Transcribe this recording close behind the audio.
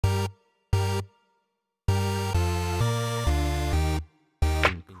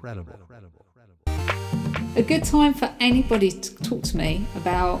A good time for anybody to talk to me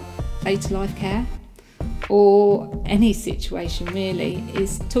about later life care or any situation really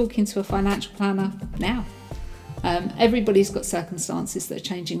is talking to a financial planner now. Everybody's got circumstances that are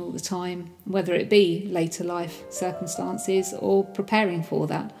changing all the time, whether it be later life circumstances or preparing for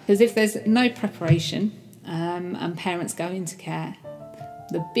that. Because if there's no preparation and parents go into care,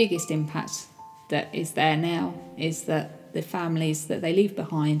 the biggest impact that is there now is that the families that they leave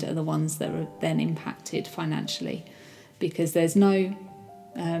behind are the ones that are then impacted financially, because there's nothing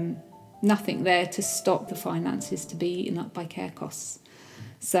there to stop the finances to be eaten up by care costs.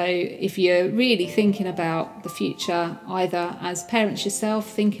 So if you're really thinking about the future, either as parents yourself,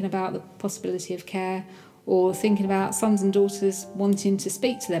 thinking about the possibility of care, or thinking about sons and daughters wanting to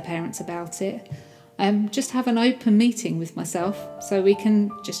speak to their parents about it, just have an open meeting with myself so we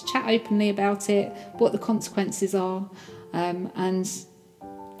can just chat openly about it, what the consequences are, and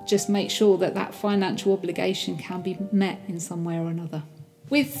just make sure that that financial obligation can be met in some way or another.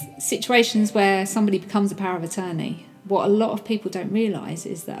 With situations where somebody becomes a power of attorney, what a lot of people don't realise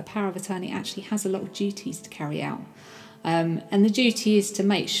is that a power of attorney actually has a lot of duties to carry out. And the duty is to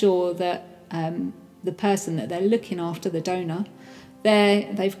make sure that the person that they're looking after, the donor,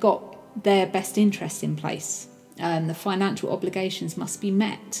 they've got their best interests in place. The financial obligations must be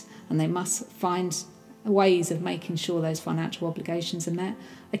met, and they must find ways of making sure those financial obligations are met.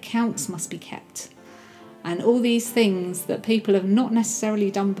 Accounts must be kept. And all these things that people have not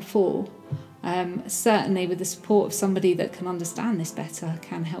necessarily done before, certainly with the support of somebody that can understand this better,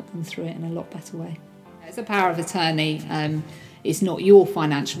 can help them through it in a lot better way. As a power of attorney, it's not your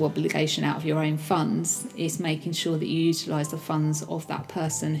financial obligation out of your own funds, it's making sure that you utilise the funds of that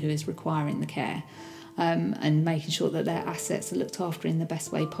person who is requiring the care, and making sure that their assets are looked after in the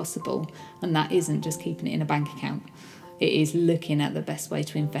best way possible. And that isn't just keeping it in a bank account. It is looking at the best way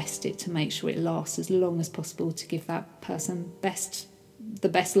to invest it to make sure it lasts as long as possible, to give that person the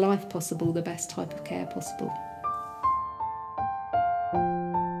best life possible, the best type of care possible.